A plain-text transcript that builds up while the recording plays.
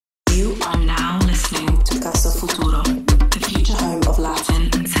You are now listening to Caso Futuro, the future home of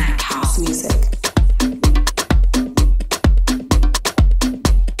Latin and tech house music.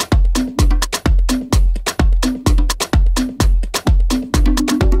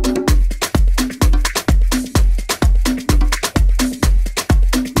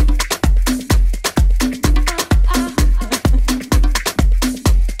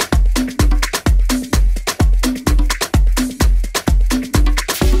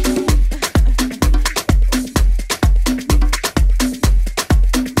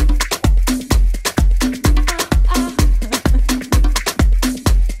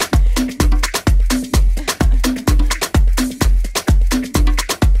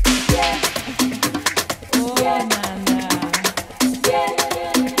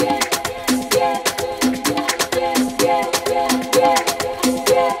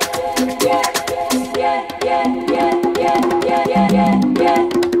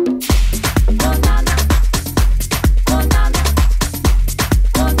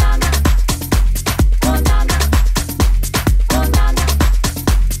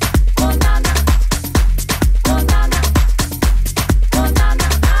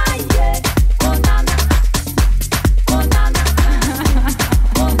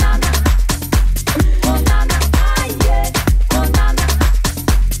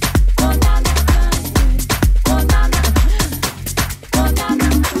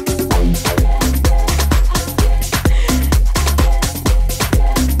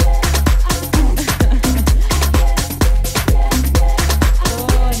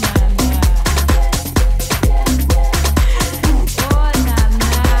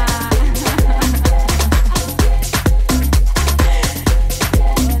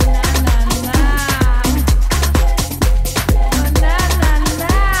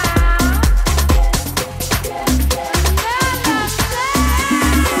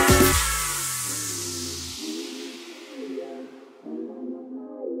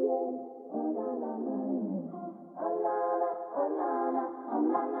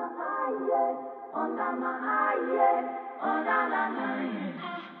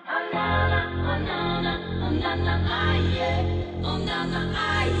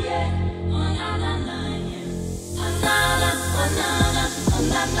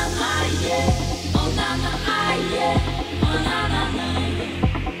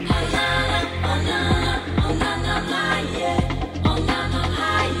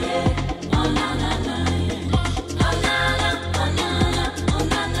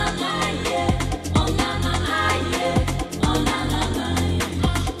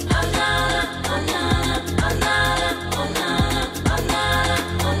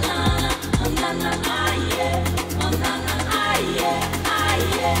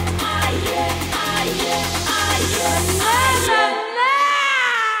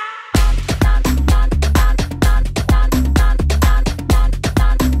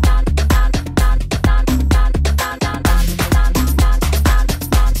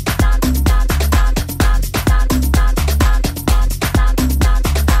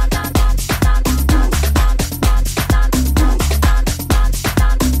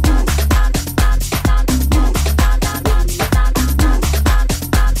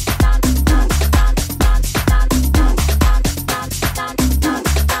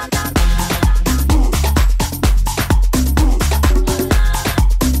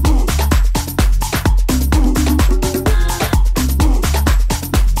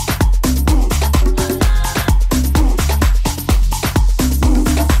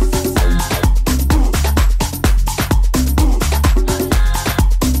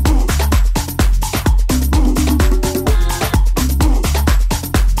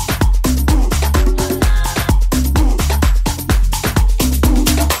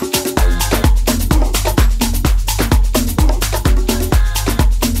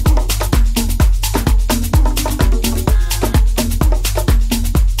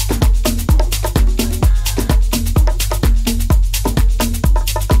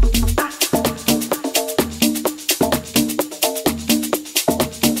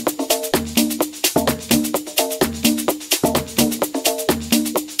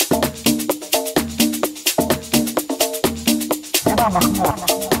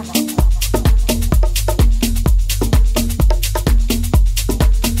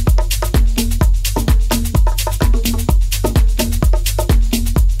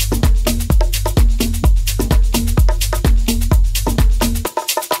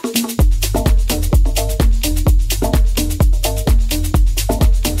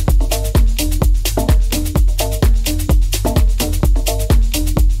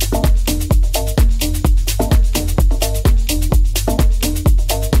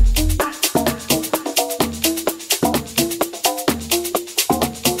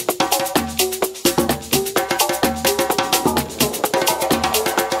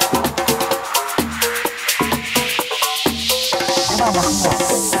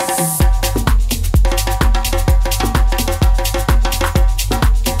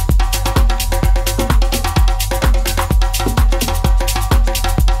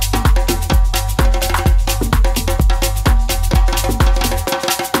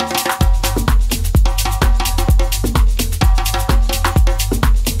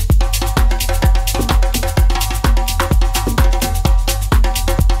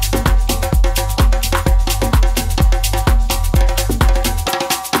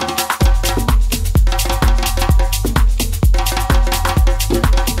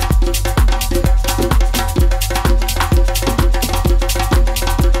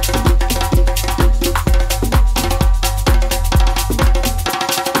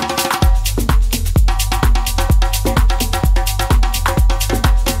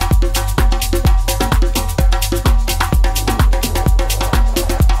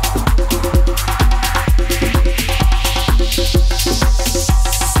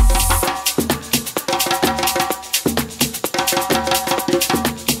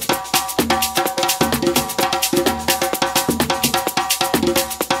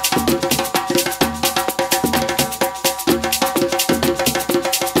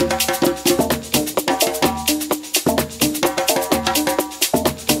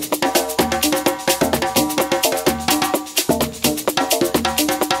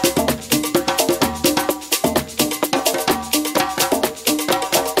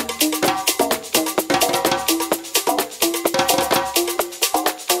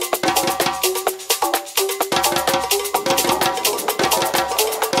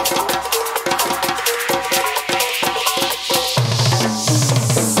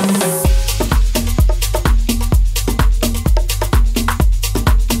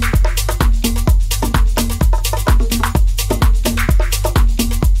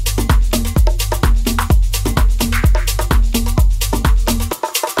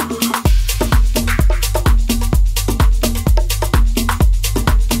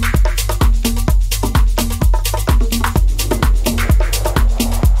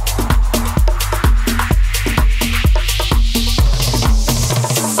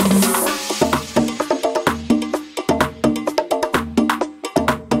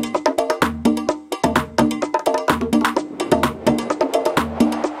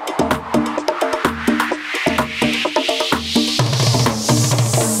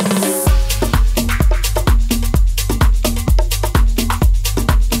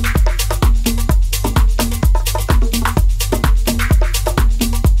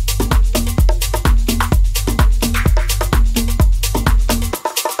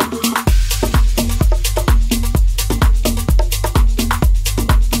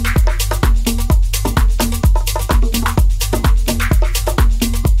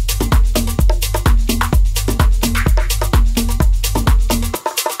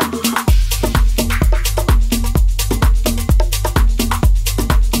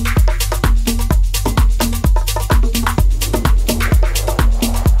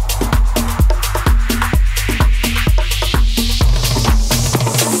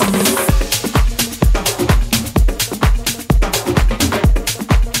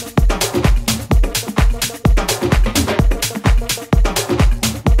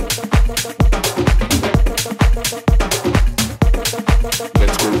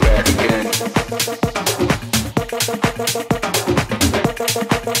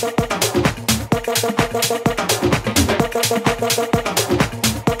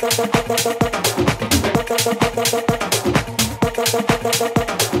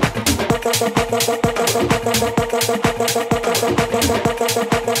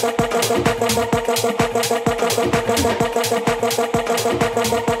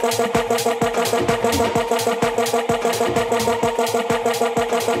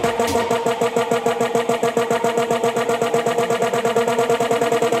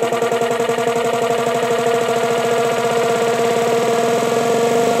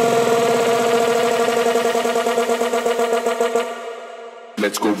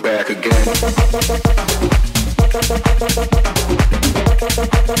 Let's go back again.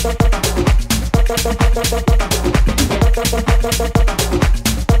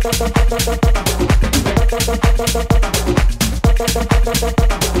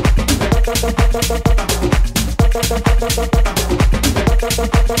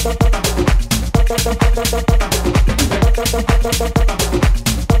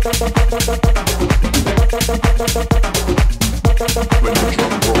 When the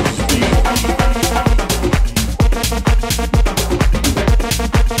drum rolls deep.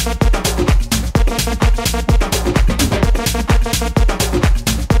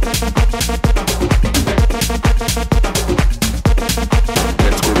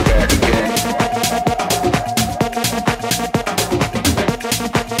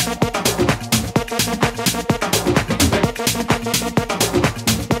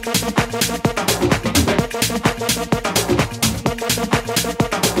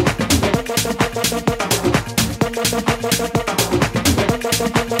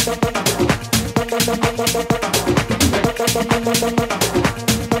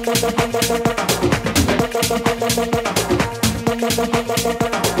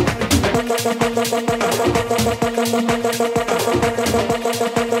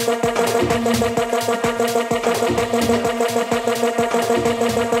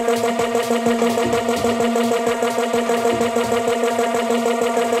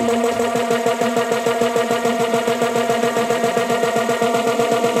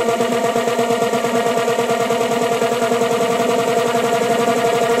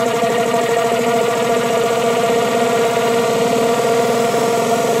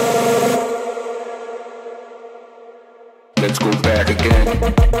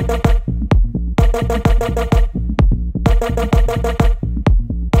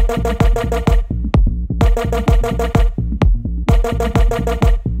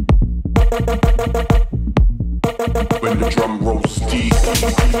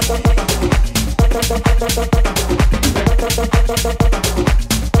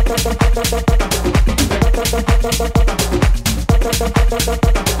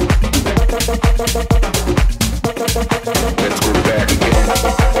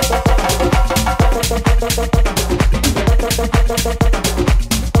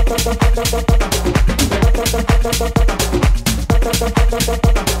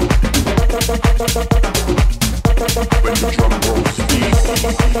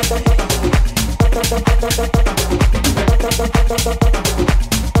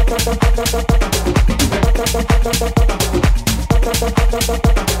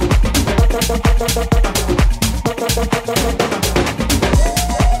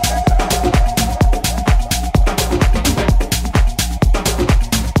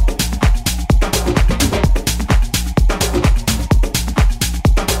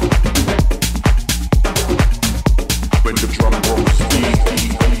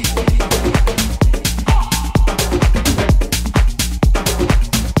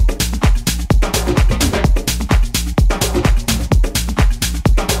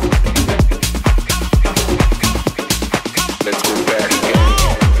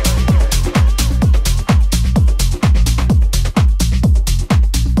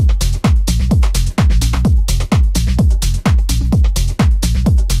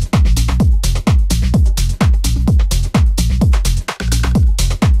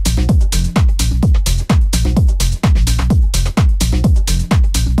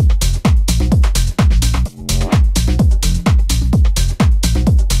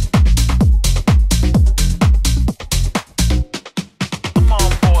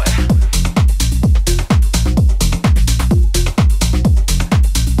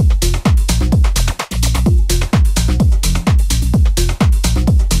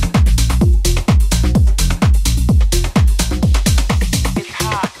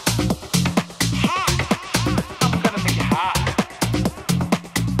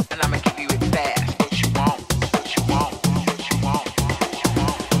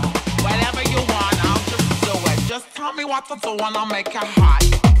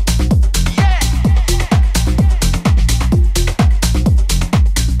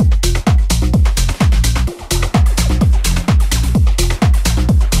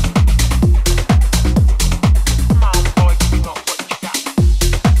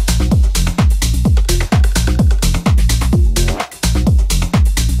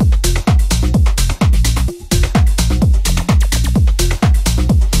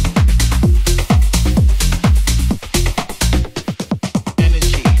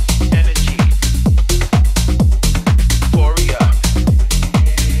 Energy.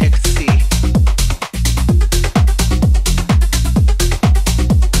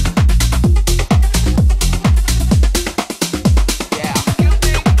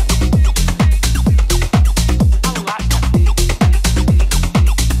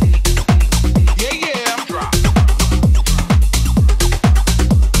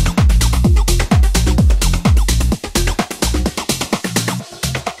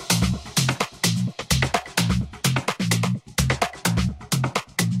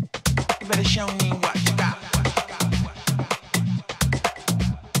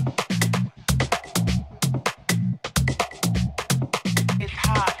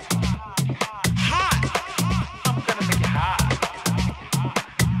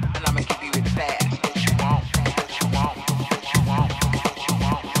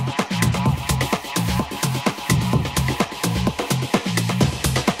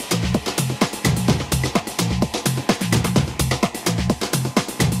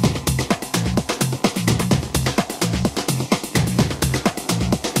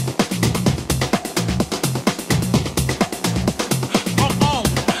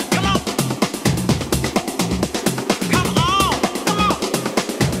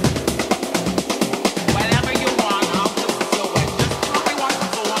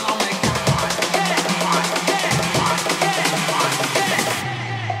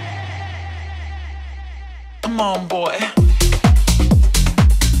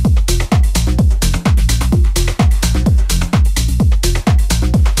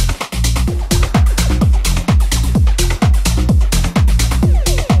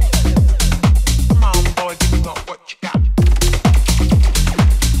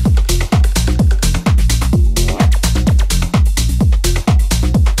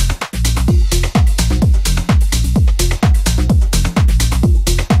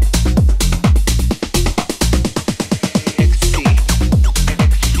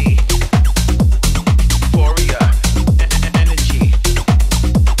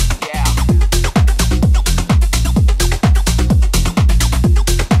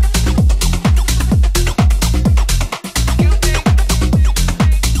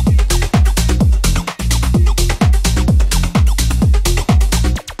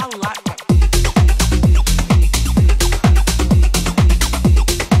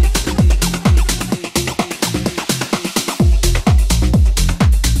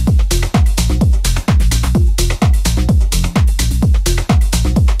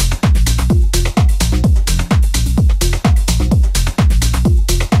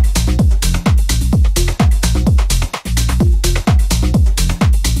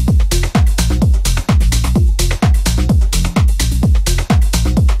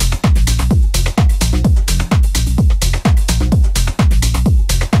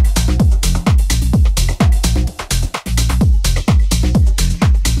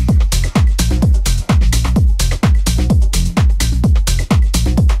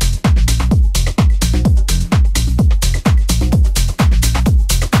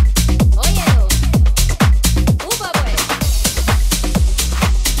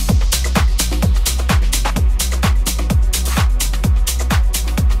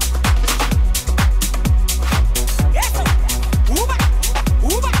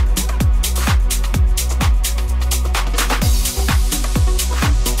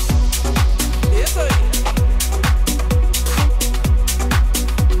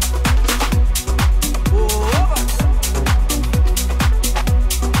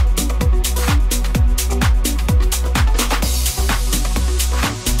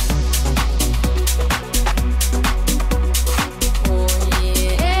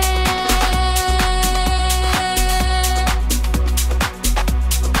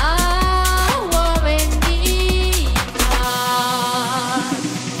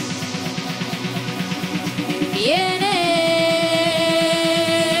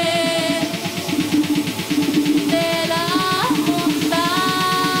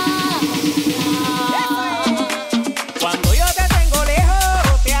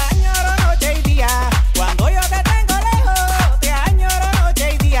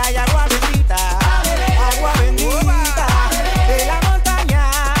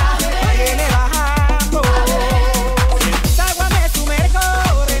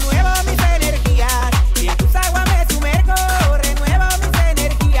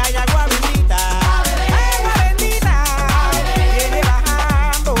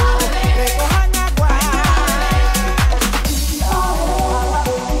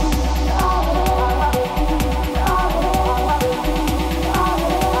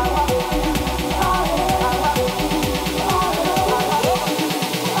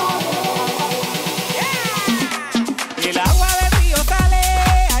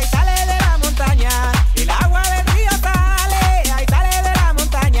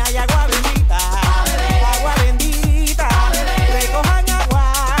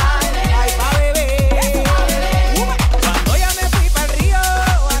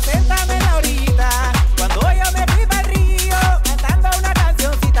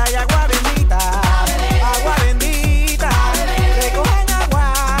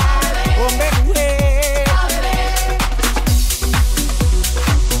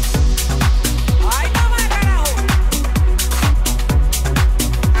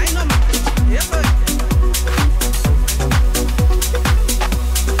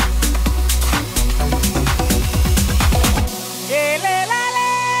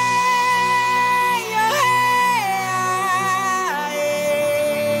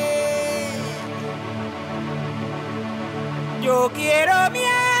 Yo quiero mi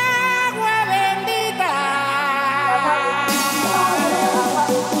agua bendita.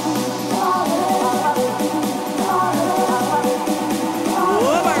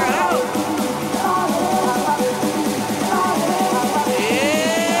 ¡Oh, bacalao!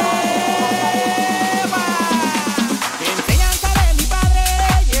 ¡Epa! Enseñanza de mi padre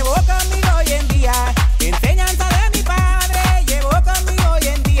llevo conmigo hoy en día. Enseñanza de mi padre llevo conmigo hoy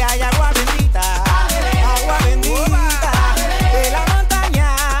en día. Y agua bendita, agua bendita de la montaña.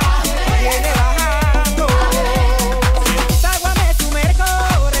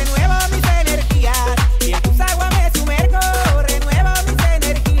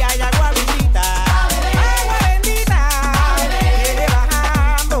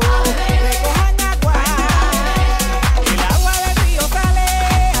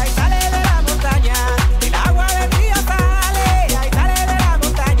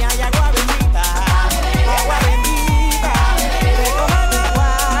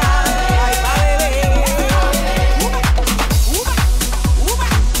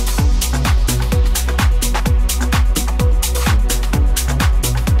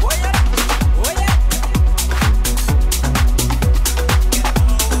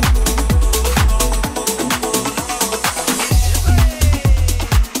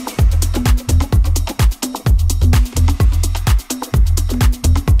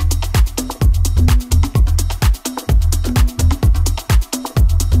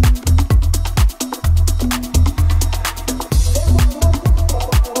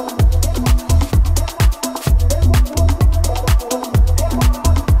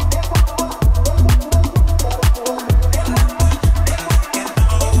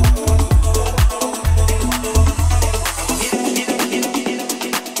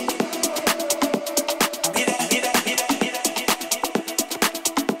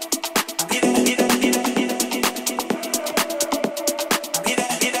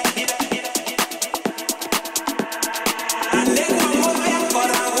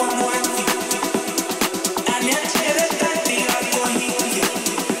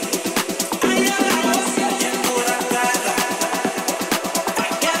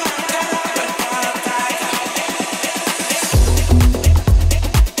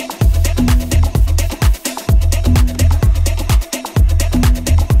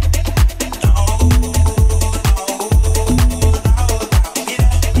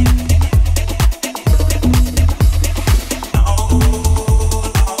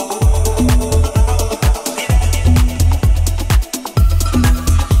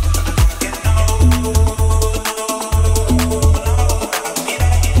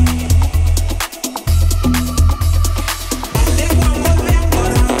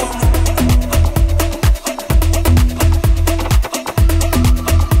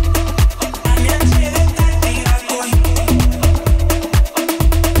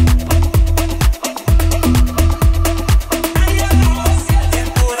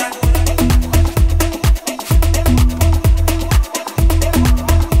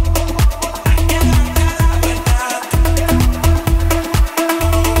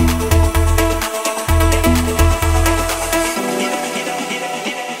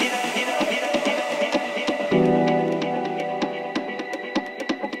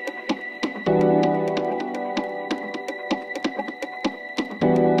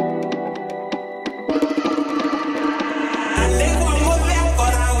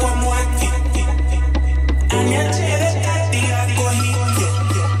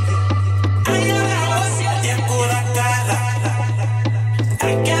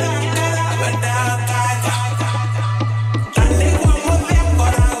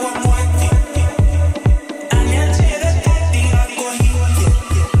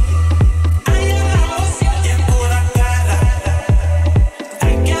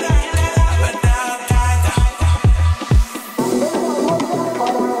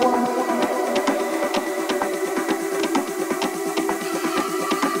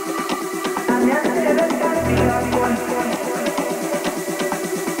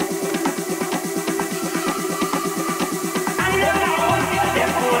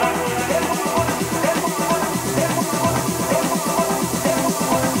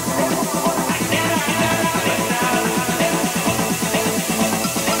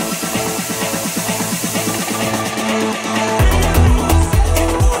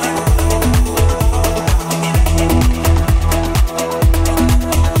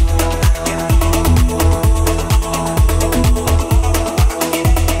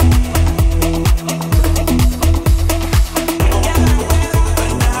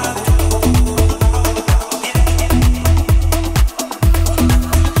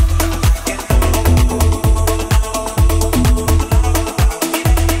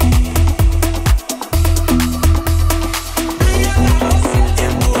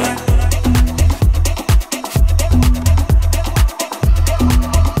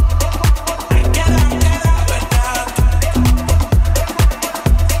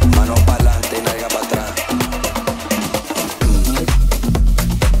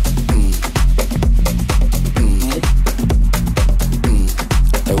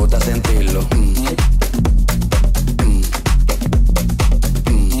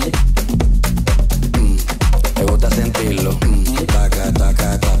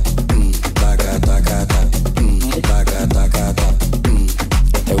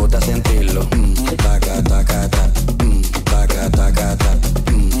 sentirlo. Taca, taca, ta. Taca, taca, ta.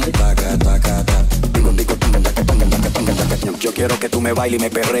 Taca, taca, ta. Digo, taca, taca, taca, taca, taca. Yo quiero que tú me bailes y me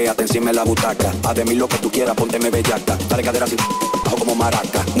perreas, te encima en la butaca. Haz de mí lo que tú quieras, pónteme bellaca. Dale cadera así, bajo como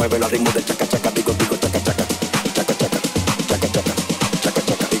maraca. Muévelo al ritmo del chaca, chaca. Digo, chaca, chaca. Chaca, chaca. Chaca, chaca. Chaca,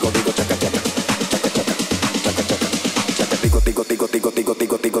 chaca. Digo, chaca, chaca. Chaca, chaca. Chaca, chaca. Chaca, digo,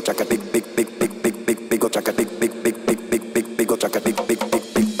 chaca, tic, tic, tic, tic, tic, tic, digo, chaca, tic, tic, tic, tic, tic, tic, digo, chaca, tic, tic, tic,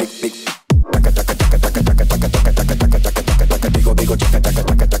 tic, tic, tic. Chaca, chaca, chaca, chaca, chaca, chaca, chaca, chaca, chaca, chaca, chaca, digo, chaca, chaca,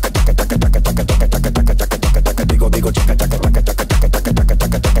 chaca, chaca, chaca, chaca, chaca, chaca, chaca, chaca, chaca, chaca, digo, chaca, chaca, chaca, chaca, chaca, chaca,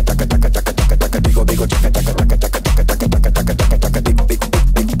 chaca, chaca, chaca, chaca, chaca, chaca, digo, chaca, chaca, chaca, chaca, chaca, chaca, chaca, chaca, chaca, tic, tic,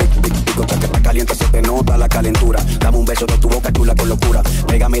 tic, tic, tic, digo, chaca, está caliente, se te nota la calentura. Dame un beso de tu boca chula con locura.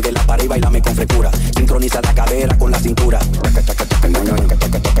 Pégame de la pared y bailame con frescura. Sincroniza la cadera con la cintura. Chaca, chaca, chaca, ñoño, chaca,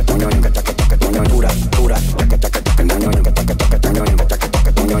 chaca, chaca, ñoño, chaca, chaca, ñoño, dura, dura, chaca, chaca, chaca, ñoño, chaca, chaca, ñoño, chaca,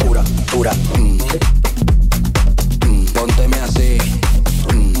 chaca, ñoño, dura, dura. Pónteme así,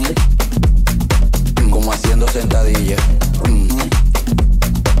 como haciendo sentadilla.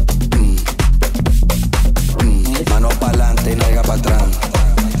 Mano pa'lante y nalga pa' atrás.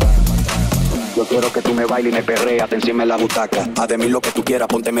 Yo quiero que tú me bailes y me perreas, te encima en la butaca. Haz de mí lo que tú quieras,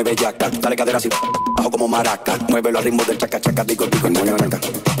 pónteme bellaca. Dale cadera así, bajo como maraca. Muévelo al ritmo del chaca, chaca. Digo, ñoño, ñanca,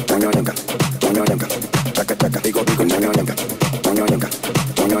 ñoño, ñanca, ñoño, ñanca. Chaca, chaca, digo, ñoño, ñanca, ñoño, ñanca,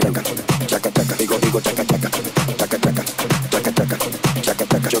 ñoño, ñanca. Chaca, chaca, digo, chaca, chaca. Chaca, chaca, chaca, chaca, chaca,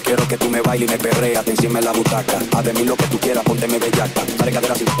 chaca. Yo quiero que tú me bailes y me perreas, te encima en la butaca. Haz de mí lo que tú quieras, pónteme bellaca. Dale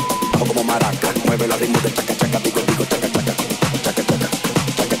cadera así, bajo como maraca. Muévelo al ritmo del chaca, chaca. Digo, chaca, chaca. Chaca, chaca.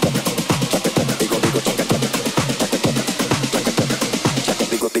 Chaca, chaca. Chaca, chaca. Digo, chaca, chaca. Chaca, chaca. Chaca, chaca. Chaca,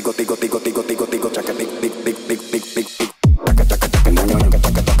 digo, chaca, tic, tic, tic, tic, tic, tic, tic. Chaca, chaca, chaca, ñoño, ñanca,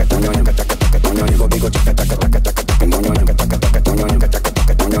 chaca, chaca, ñoño, ñanca, chaca, chaca, ñoño, digo, chaca, chaca, chaca, chaca, chaca, ñoño, ñanca, chaca, chaca, ñoño, ñanca, chaca,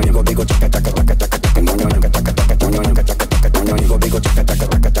 chaca, ñoño, digo, chaca, chaca, chaca, chaca, chaca, ñoño, ñanca, chaca, chaca, ñoño, ñanca, chaca, chaca, ñoño, digo, chaca, chaca,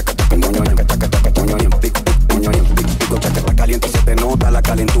 chaca, chaca, chaca, ñoño, ñanca, chaca, chaca, ñoño, tic, tic, ñoño, tic, digo, chaca, está caliente, se te nota la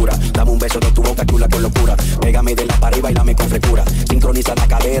calentura. Dame un beso de tu boca chula con locura. Pégame de la pared y bailame con frescura. Sincroniza la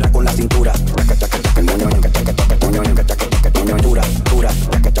cadera con la cintura. Chaca, chaca, chaca, ñoño, ñanca, chaca, chaca, ñoño, ñanca, chaca, chaca, ñoño, dura, dura.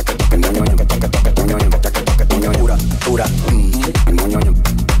 Chaca, chaca, chaca, ñoño, ñanca, chaca, chaca, ñoño, ñanca, chaca, chaca, ñoño, dura, dura. Ñoño, ñoño,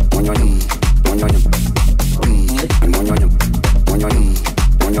 ñoño, ñoño,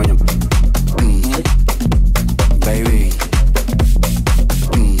 ñoño. Baby,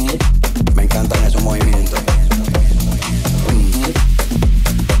 me encantan esos movimientos.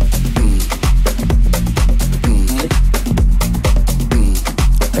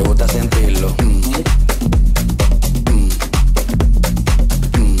 ¿Te gusta sentirlo?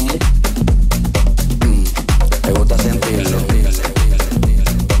 ¿Te gusta sentirlo?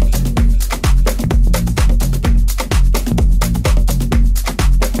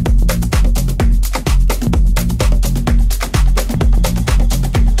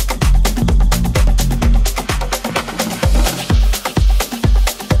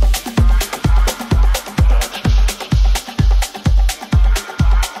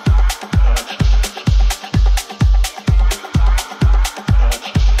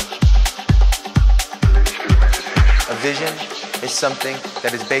 Something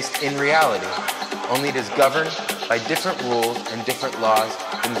that is based in reality, only it is governed by different rules and different laws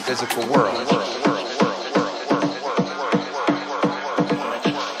in the physical world.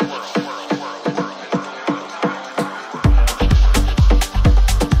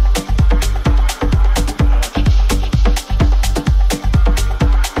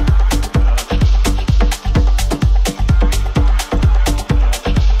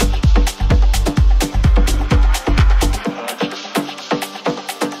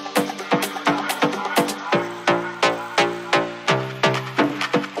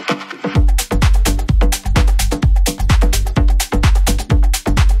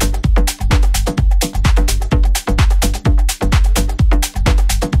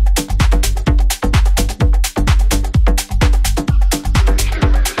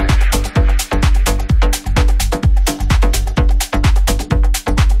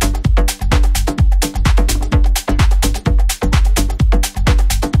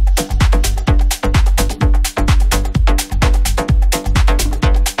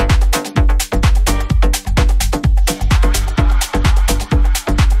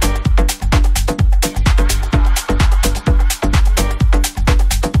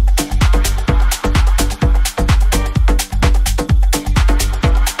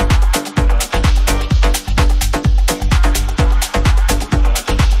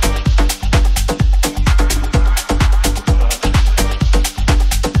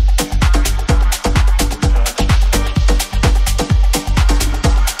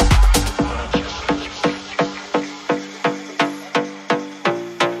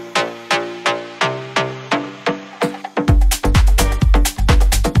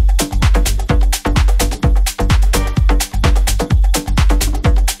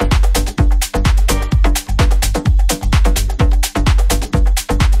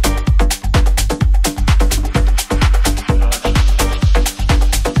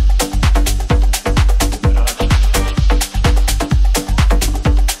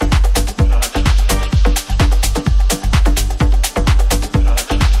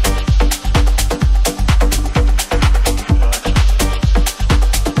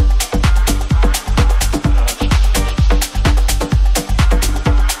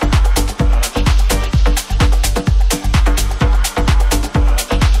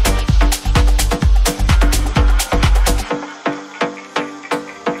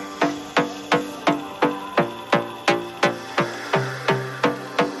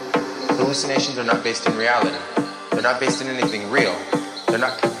 Hallucinations are not based in reality. They're not based in anything real. They're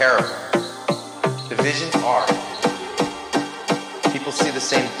not comparable. The visions are. People see the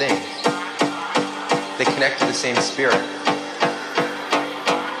same things. They connect to the same spirit.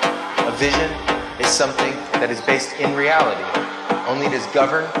 A vision is something that is based in reality, only it is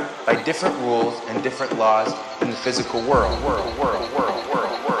governed by different rules and different laws than the physical world.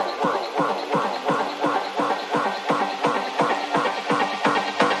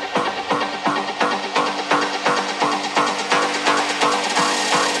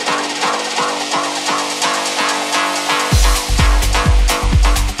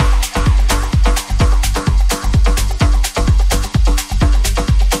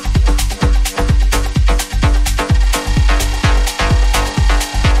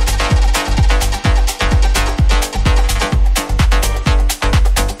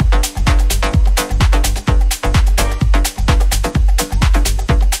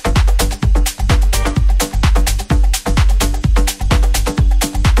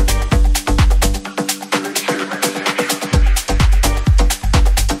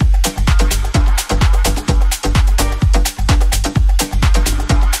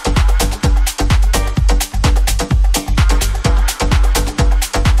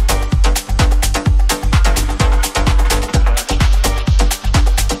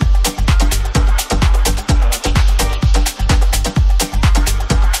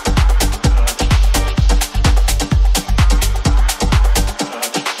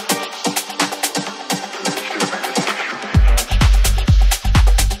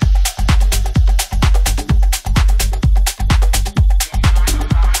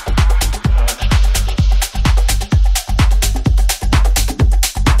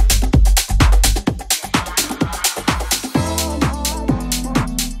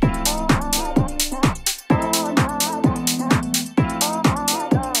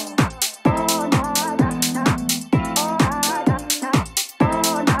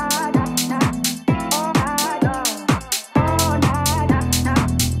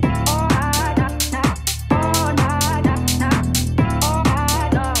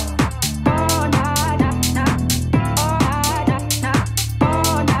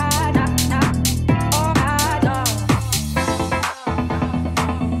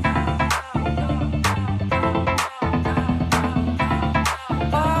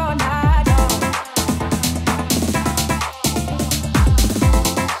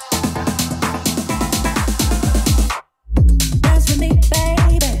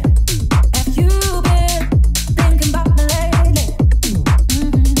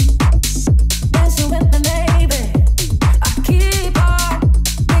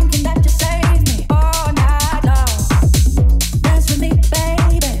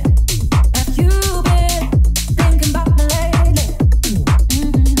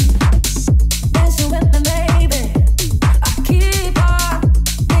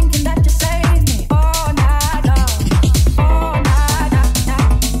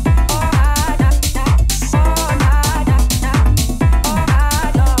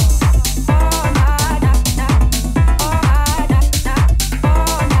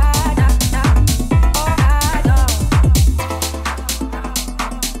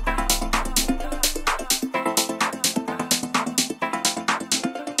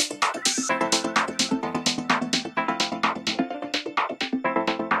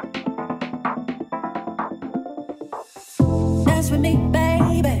 with me,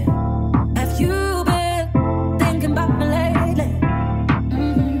 baby? Have you been thinking about me lately?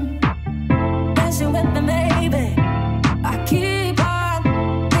 Dancing with me, maybe. I keep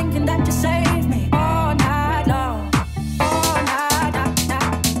on thinking that you save me all night long. All night, night,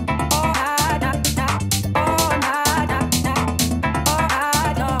 night. All night, night, night. All night, night, night. All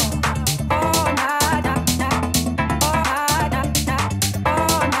night long. All night, night, night. All night, night, night.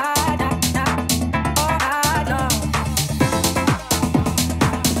 All night, night, night. All night long.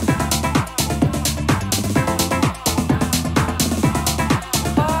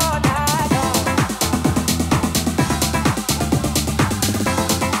 All night long.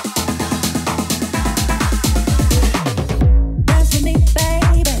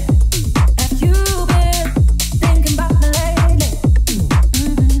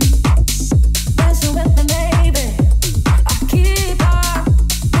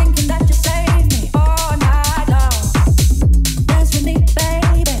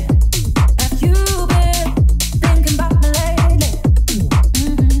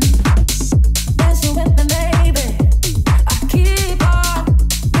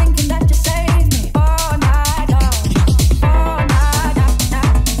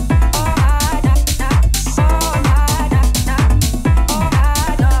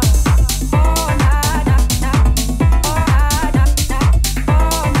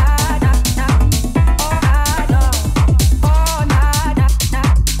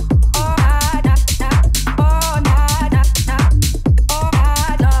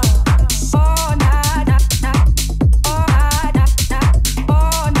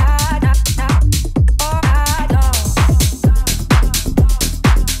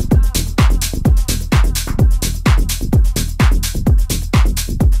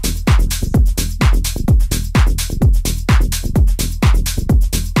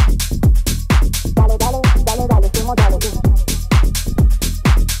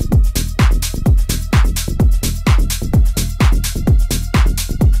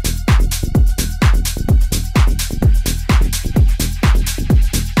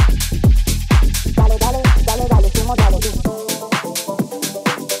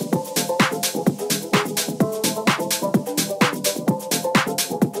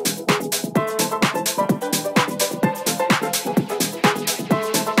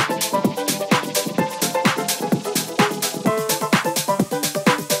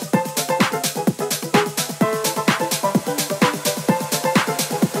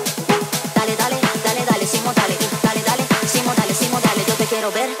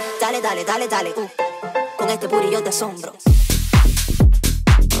 dale, dale, dale, con este booty yo te asombro.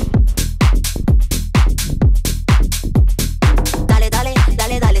 Dale, dale,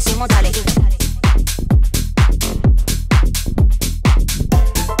 dale, dale, sin modales.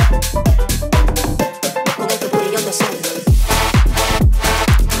 Con este booty yo te asombro.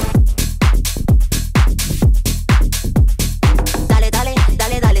 Dale, dale,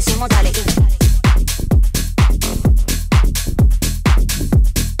 dale, dale, sin modales.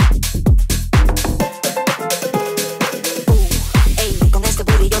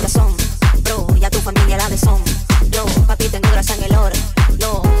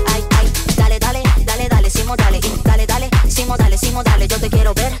 Dale, dale,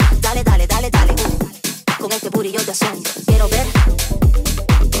 con este booty yo te asombro.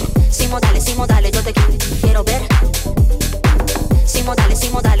 Dale, dale,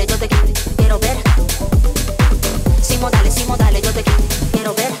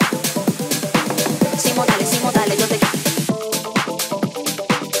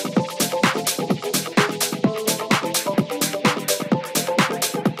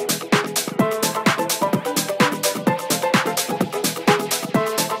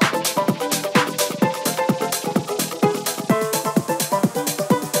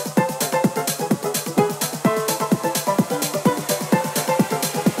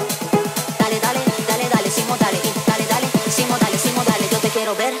 dale, dale, sin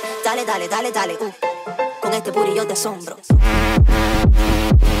modales. Con este booty yo te asombro.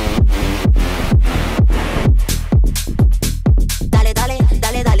 Dale, dale,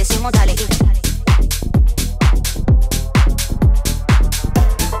 dale, dale, sin modales.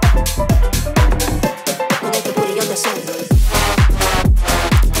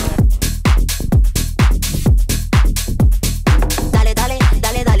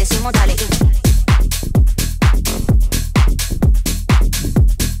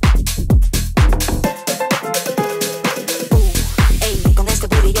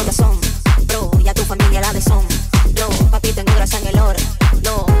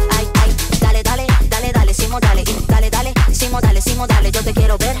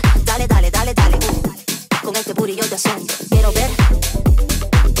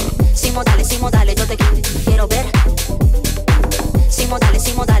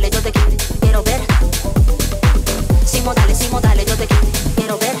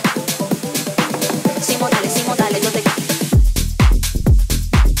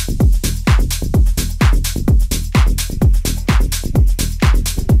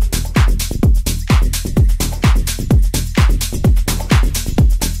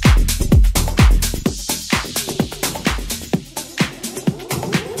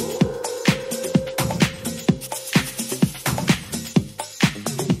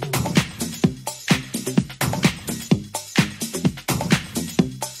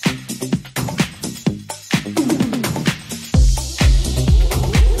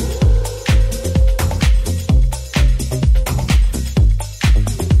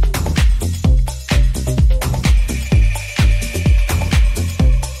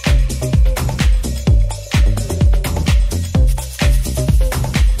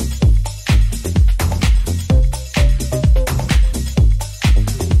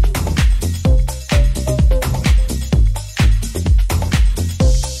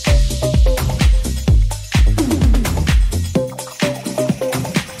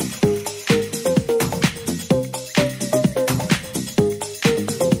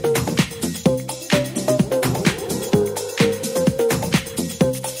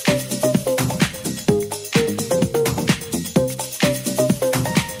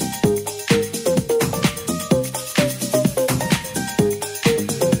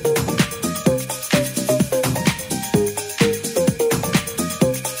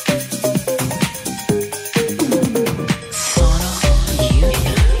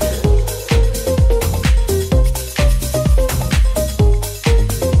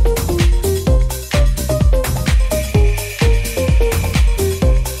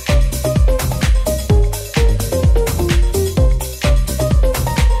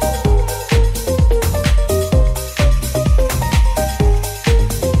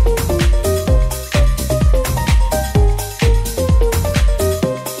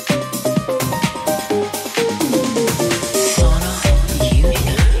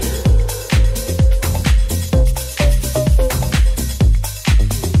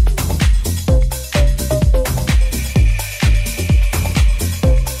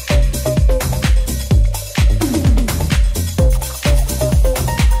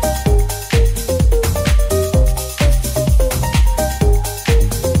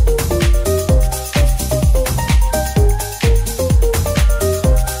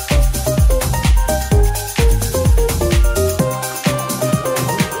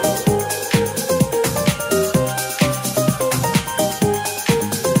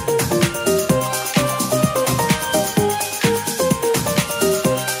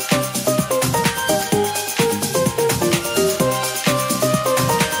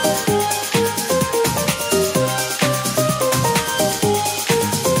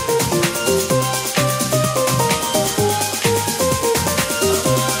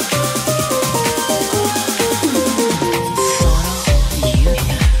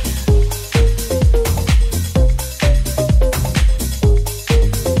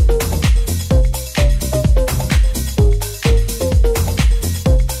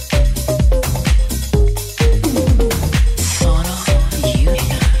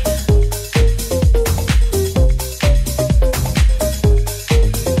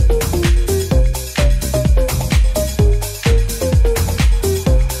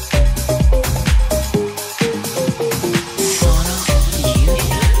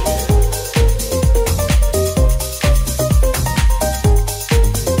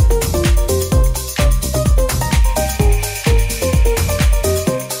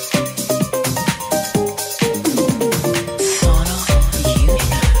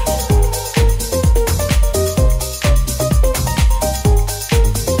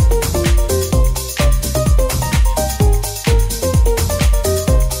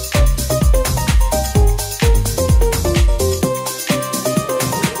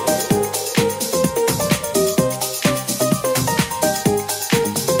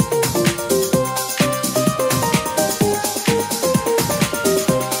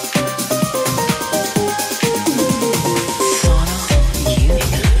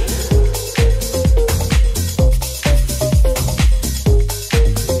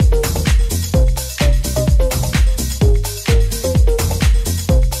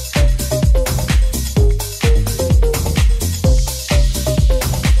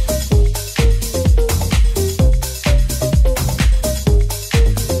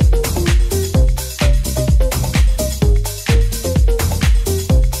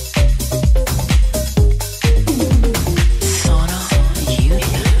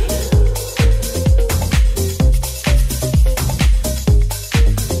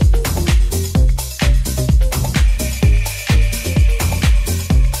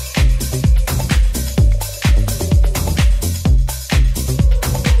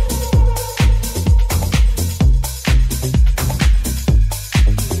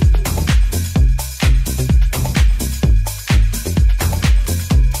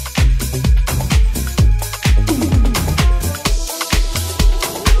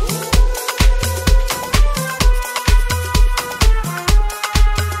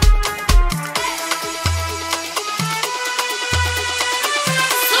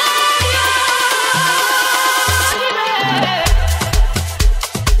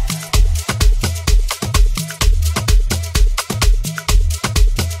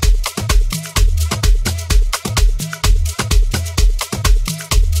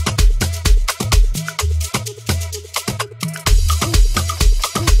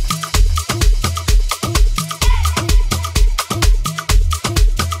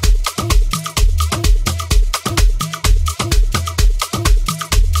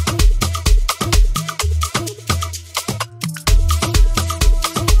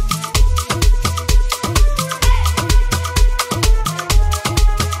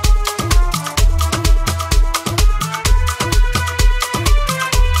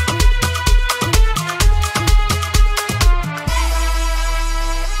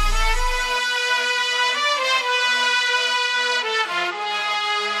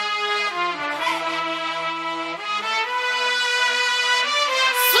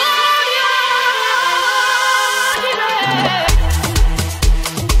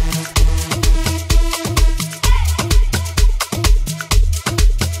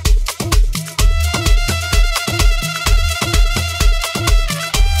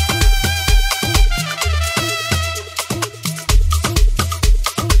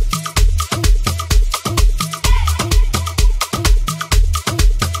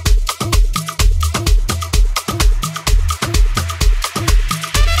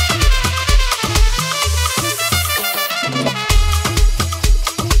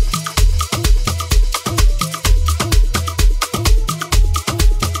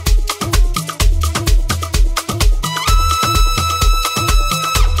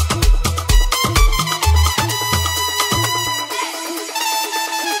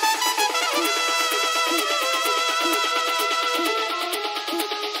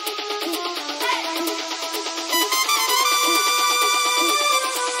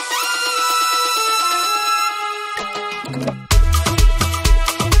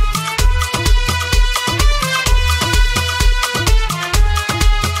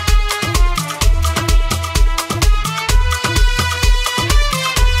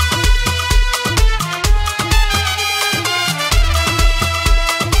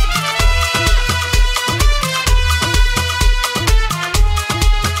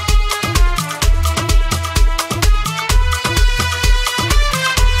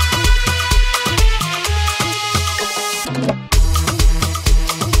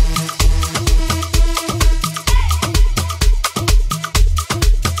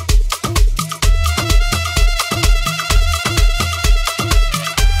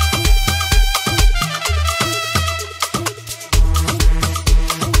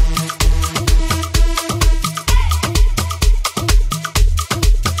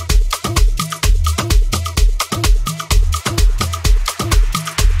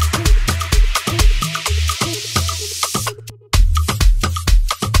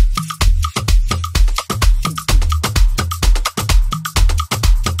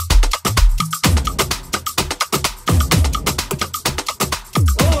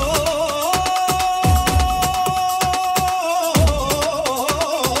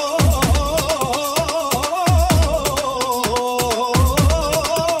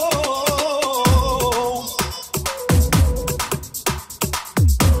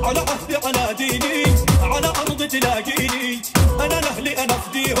 على ديني على أرض تلاقيني أنا لأهلي أنا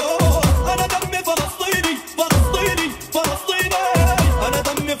أفديهم أنا دمي فلسطيني فلسطيني فلسطيني أنا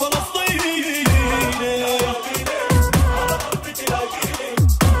دمي فلسطيني على أرض تلاقيني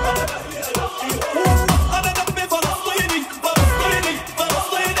أنا لأهلي أنا أفديهم أنا دمي فلسطيني فلسطيني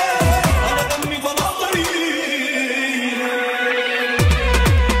فلسطيني أنا دمي فلسطيني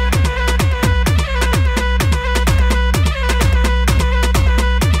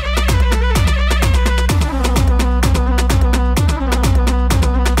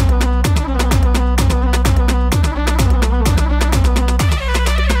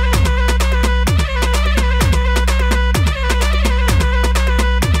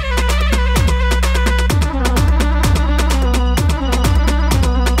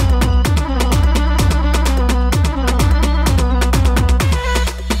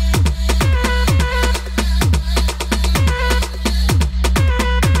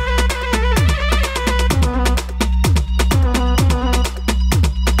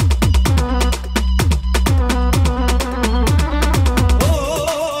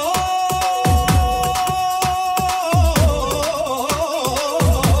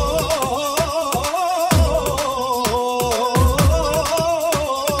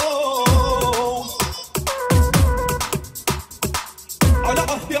على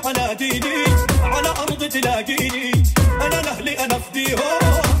عهدي على ديني على أرض تلاقيني أنا لأهلي أنا أفديهم